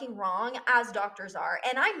the fucking wrong as doctors are.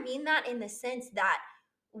 And I mean that in the sense that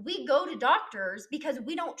we go to doctors because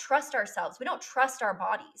we don't trust ourselves. We don't trust our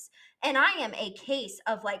bodies. And I am a case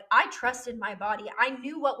of like, I trusted my body. I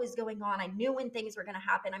knew what was going on. I knew when things were going to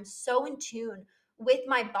happen. I'm so in tune with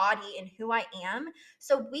my body and who I am.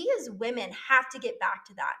 So we as women have to get back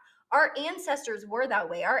to that. Our ancestors were that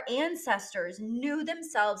way. Our ancestors knew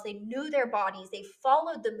themselves, they knew their bodies, they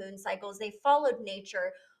followed the moon cycles, they followed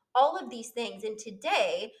nature, all of these things. And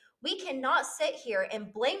today, we cannot sit here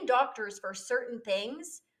and blame doctors for certain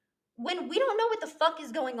things when we don't know what the fuck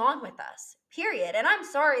is going on with us, period. And I'm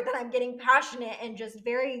sorry that I'm getting passionate and just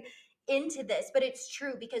very into this, but it's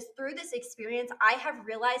true because through this experience, I have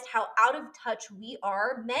realized how out of touch we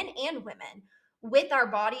are, men and women, with our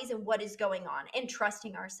bodies and what is going on and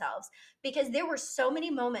trusting ourselves. Because there were so many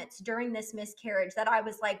moments during this miscarriage that I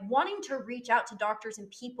was like wanting to reach out to doctors and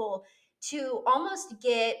people to almost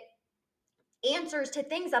get answers to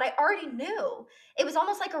things that I already knew. It was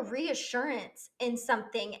almost like a reassurance in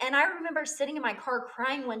something. And I remember sitting in my car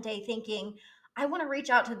crying one day thinking, I want to reach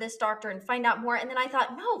out to this doctor and find out more. And then I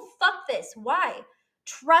thought, no, fuck this. Why?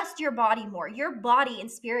 Trust your body more. Your body and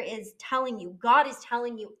spirit is telling you, God is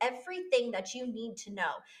telling you everything that you need to know.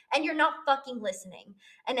 And you're not fucking listening.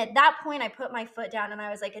 And at that point, I put my foot down and I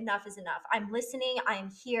was like, enough is enough. I'm listening. I'm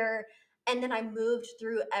here. And then I moved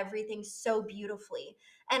through everything so beautifully.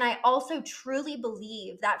 And I also truly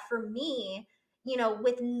believe that for me,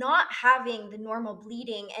 with not having the normal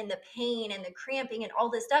bleeding and the pain and the cramping and all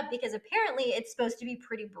this stuff, because apparently it's supposed to be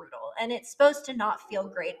pretty brutal and it's supposed to not feel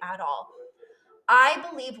great at all. I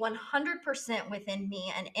believe 100% within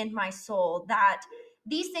me and in my soul that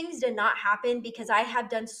these things did not happen because I have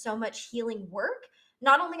done so much healing work,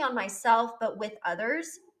 not only on myself, but with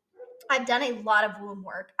others. I've done a lot of womb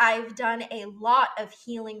work. I've done a lot of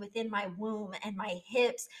healing within my womb and my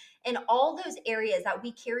hips and all those areas that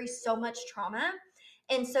we carry so much trauma.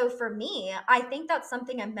 And so for me, I think that's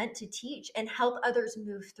something I'm meant to teach and help others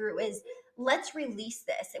move through is let's release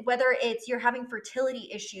this. Whether it's you're having fertility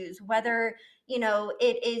issues, whether,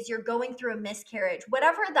 it is you're going through a miscarriage,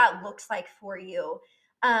 whatever that looks like for you.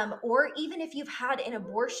 Or even if you've had an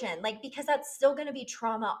abortion, like because that's still going to be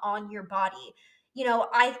trauma on your body.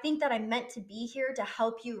 I think that I'm meant to be here to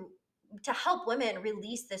help you, to help women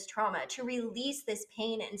release this trauma, to release this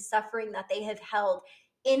pain and suffering that they have held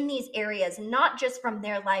in these areas, not just from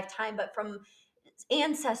their lifetime, but from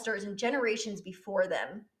ancestors and generations before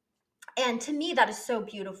them. And to me, that is so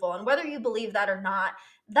beautiful. And whether you believe that or not,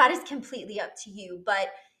 that is completely up to you.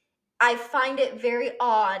 But I find it very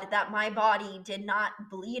odd that my body did not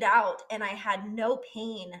bleed out and I had no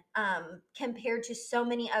pain, compared to so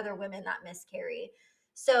many other women that miscarry.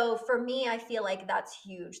 So for me, I feel like that's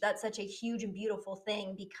huge. That's such a huge and beautiful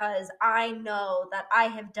thing because I know that I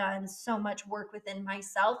have done so much work within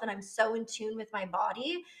myself and I'm so in tune with my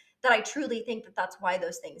body that I truly think that that's why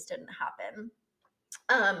those things didn't happen.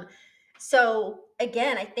 Um, so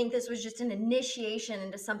again, I think this was just an initiation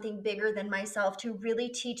into something bigger than myself to really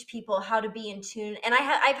teach people how to be in tune. And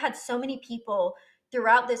I've had so many people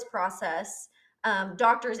throughout this process,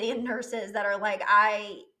 doctors and nurses, that are like,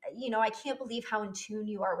 I can't believe how in tune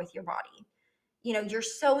you are with your body. You're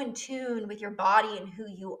so in tune with your body and who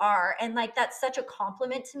you are, and like that's such a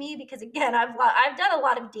compliment to me because again, I've done a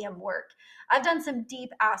lot of damn work. I've done some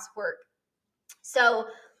deep ass work. So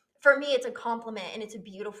for me, it's a compliment and it's a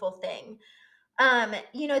beautiful thing.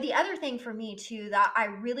 The other thing for me too that I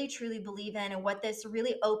really truly believe in, and what this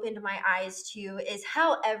really opened my eyes to, is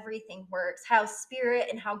how everything works, how spirit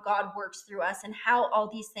and how God works through us, and how all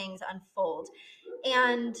these things unfold.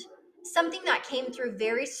 And something that came through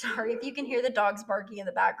very sorry if you can hear the dogs barking in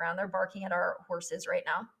the background, they're barking at our horses right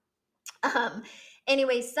now. Um,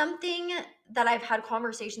 anyway, something that I've had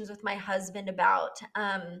conversations with my husband about,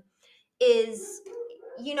 is,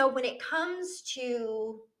 when it comes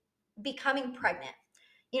to becoming pregnant,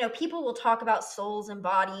 people will talk about souls and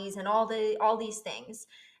bodies and all these things.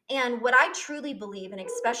 And what I truly believe, and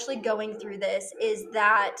especially going through this, is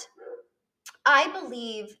that I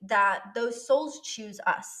believe that those souls choose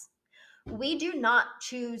us. We do not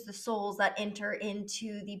choose the souls that enter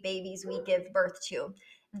into the babies we give birth to.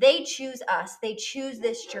 They choose us. They choose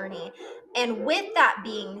this journey. And with that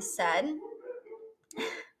being said,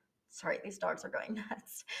 sorry, these dogs are going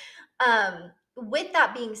nuts. With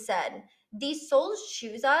that being said, these souls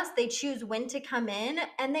choose us. They choose when to come in,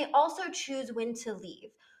 and they also choose when to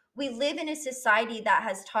leave. We live in a society that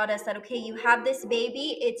has taught us that, okay, you have this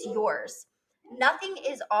baby, it's yours. Nothing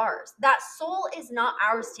is ours. That soul is not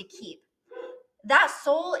ours to keep. That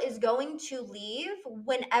soul is going to leave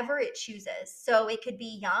whenever it chooses. So it could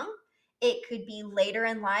be young, it could be later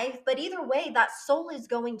in life, but either way, that soul is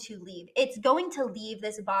going to leave. It's going to leave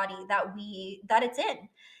this body that it's in.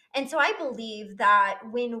 And so I believe that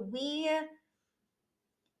when we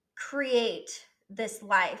create this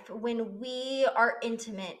life, when we are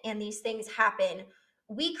intimate and these things happen,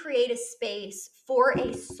 we create a space for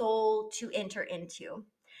a soul to enter into.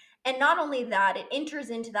 And not only that, it enters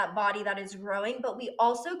into that body that is growing, but we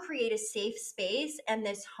also create a safe space and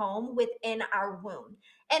this home within our womb.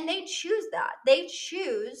 And they choose that. They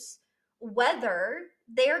choose whether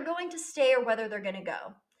they're going to stay or whether they're going to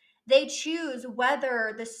go. They choose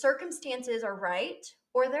whether the circumstances are right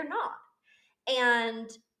or they're not.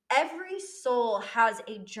 And every soul has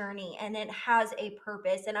a journey and it has a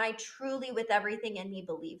purpose. And I truly, with everything in me,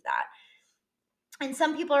 believe that. And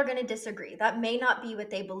some people are going to disagree. That may not be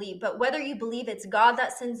what they believe. But whether you believe it's God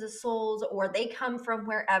that sends the souls or they come from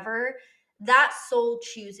wherever, that soul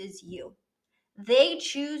chooses you. They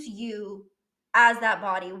choose you as that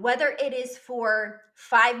body, whether it is for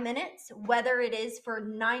 5 minutes, whether it is for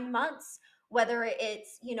 9 months, whether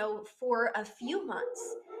it's, for a few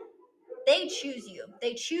months. They choose you.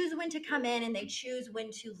 They choose when to come in and they choose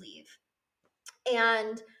when to leave.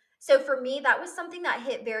 And so for me, that was something that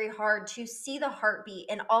hit very hard, to see the heartbeat.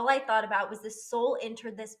 And all I thought about was the soul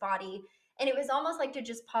entered this body. And it was almost like to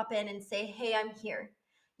just pop in and say, hey, I'm here.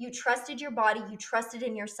 You trusted your body. You trusted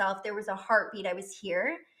in yourself. There was a heartbeat. I was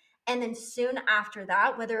here. And then soon after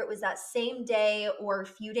that, whether it was that same day or a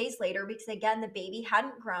few days later, because again, the baby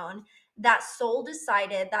hadn't grown, that soul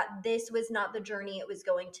decided that this was not the journey it was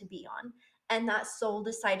going to be on. And that soul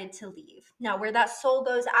decided to leave. Now, where that soul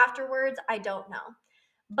goes afterwards, I don't know.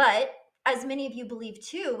 But as many of you believe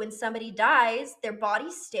too, when somebody dies, their body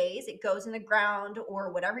stays, it goes in the ground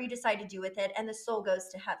or whatever you decide to do with it, and the soul goes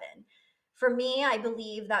to heaven. For me, I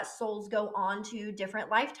believe that souls go on to different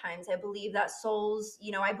lifetimes. I believe that souls,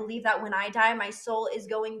 I believe that when I die, my soul is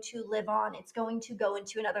going to live on. It's going to go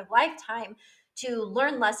into another lifetime to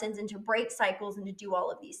learn lessons and to break cycles and to do all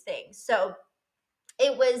of these things. So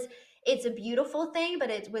it's a beautiful thing, but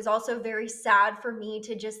it was also very sad for me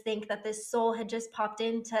to just think that this soul had just popped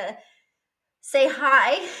in to say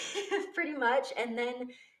hi, pretty much, and then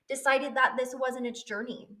decided that this wasn't its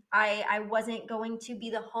journey. I wasn't going to be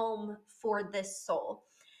the home for this soul.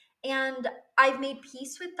 And I've made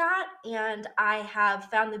peace with that, and I have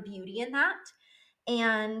found the beauty in that.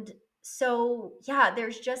 And So yeah,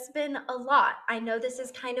 there's just been a lot. I know this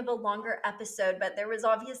is kind of a longer episode, but there was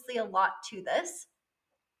obviously a lot to this.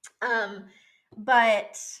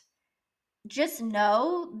 But just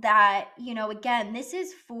know that, again, this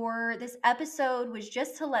episode was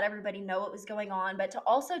just to let everybody know what was going on, but to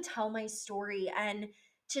also tell my story and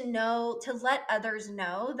to let others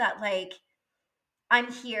know that, like, I'm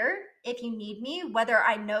here if you need me, whether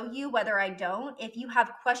I know you, whether I don't. If you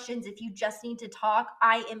have questions, if you just need to talk,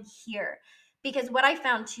 I am here. Because what I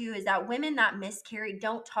found too is that women that miscarry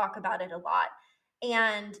don't talk about it a lot.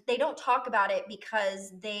 And they don't talk about it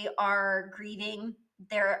because they are grieving,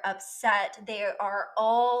 they're upset, there are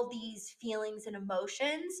all these feelings and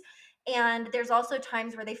emotions. And there's also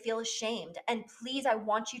times where they feel ashamed. And please, I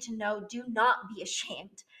want you to know, do not be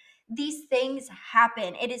ashamed. These things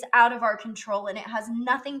happen. It is out of our control and it has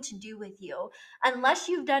nothing to do with you. Unless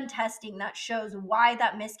you've done testing that shows why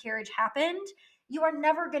that miscarriage happened, you are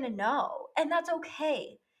never going to know. And that's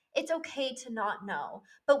okay. It's okay to not know.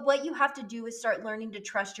 But what you have to do is start learning to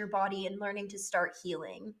trust your body and learning to start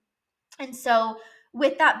healing. And so,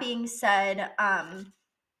 with that being said,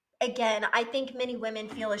 again, I think many women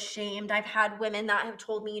feel ashamed. I've had women that have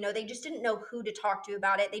told me, they just didn't know who to talk to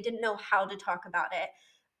about it, they didn't know how to talk about it.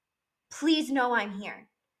 Please know I'm here.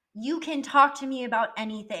 You can talk to me about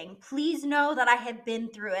anything. Please know that I have been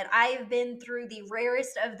through it. I have been through the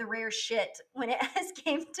rarest of the rare shit when it has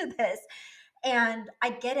came to this. And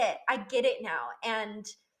I get it. I get it now. And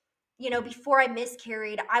before I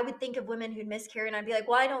miscarried, I would think of women who'd miscarried and I'd be like,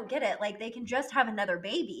 well, I don't get it. Like, they can just have another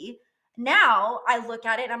baby. Now I look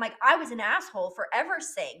at it and I'm like, I was an asshole for ever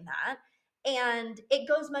saying that. And it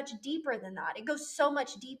goes much deeper than that. It goes so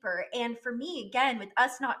much deeper. And for me, again, with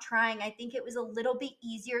us not trying, I think it was a little bit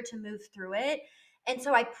easier to move through it. And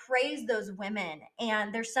so I praise those women.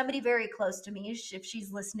 And there's somebody very close to me. If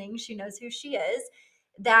she's listening, she knows who she is,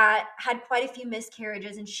 that had quite a few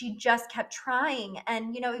miscarriages and she just kept trying.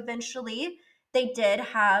 And, eventually they did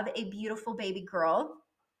have a beautiful baby girl.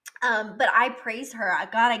 But I praise her.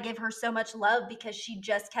 God, I give her so much love because she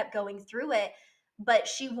just kept going through it. But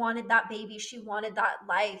she wanted that baby, she wanted that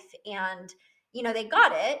life. And, they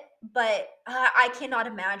got it. But I cannot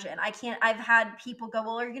imagine. I've had people go,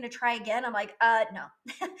 well, are you going to try again? I'm like, no,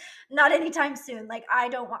 not anytime soon. Like, I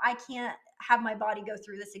can't have my body go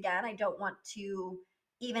through this again. I don't want to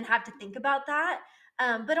even have to think about that.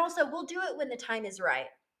 But also, we'll do it when the time is right.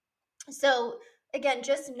 So again,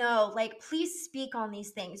 just know, like, please speak on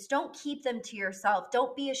these things. Don't keep them to yourself.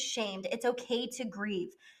 Don't be ashamed. It's okay to grieve.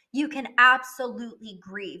 You can absolutely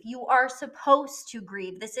grieve. You are supposed to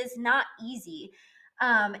grieve. This is not easy.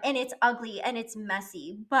 And it's ugly and it's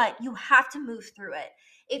messy, but you have to move through it.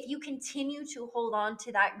 If you continue to hold on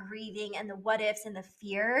to that grieving and the what ifs and the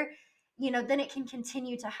fear, then it can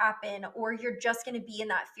continue to happen, or you're just going to be in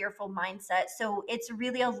that fearful mindset. So it's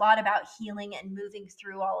really a lot about healing and moving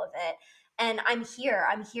through all of it. And I'm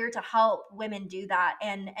here to help women do that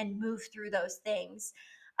and move through those things.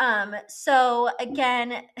 So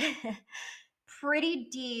again, pretty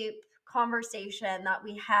deep conversation that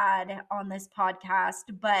we had on this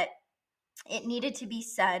podcast, but it needed to be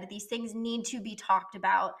said. These things need to be talked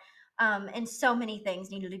about. And so many things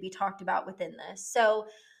needed to be talked about within this. So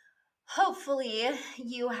hopefully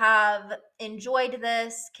you have enjoyed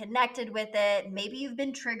this, connected with it. Maybe you've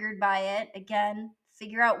been triggered by it. Again,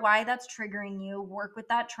 figure out why that's triggering you, work with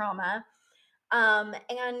that trauma.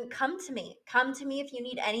 And come to me. Come to me if you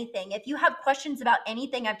need anything. If you have questions about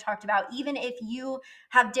anything I've talked about, even if you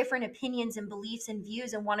have different opinions and beliefs and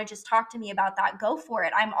views and want to just talk to me about that, go for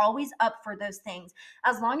it. I'm always up for those things.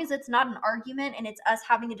 As long as it's not an argument and it's us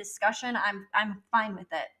having a discussion, I'm fine with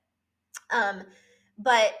it. Um,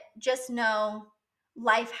 but just know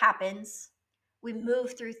life happens. We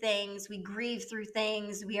move through things, we grieve through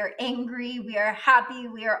things, we are angry, we are happy,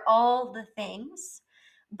 we are all the things.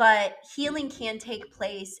 But healing can take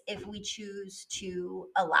place if we choose to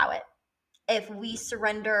allow it. If we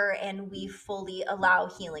surrender and we fully allow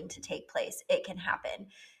healing to take place, it can happen.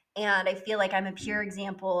 And I feel like I'm a pure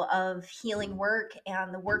example of healing work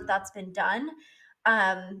and the work that's been done.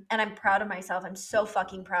 And I'm proud of myself. I'm so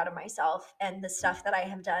fucking proud of myself and the stuff that I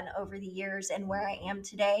have done over the years and where I am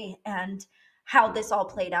today and how this all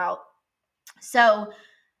played out. So,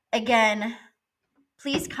 again,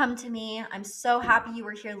 please come to me. I'm so happy you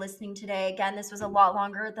were here listening today. Again, this was a lot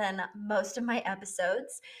longer than most of my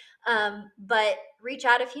episodes. But reach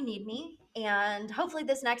out if you need me. And hopefully,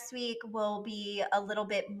 this next week will be a little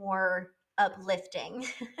bit more uplifting.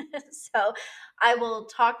 So, I will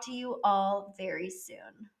talk to you all very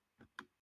soon.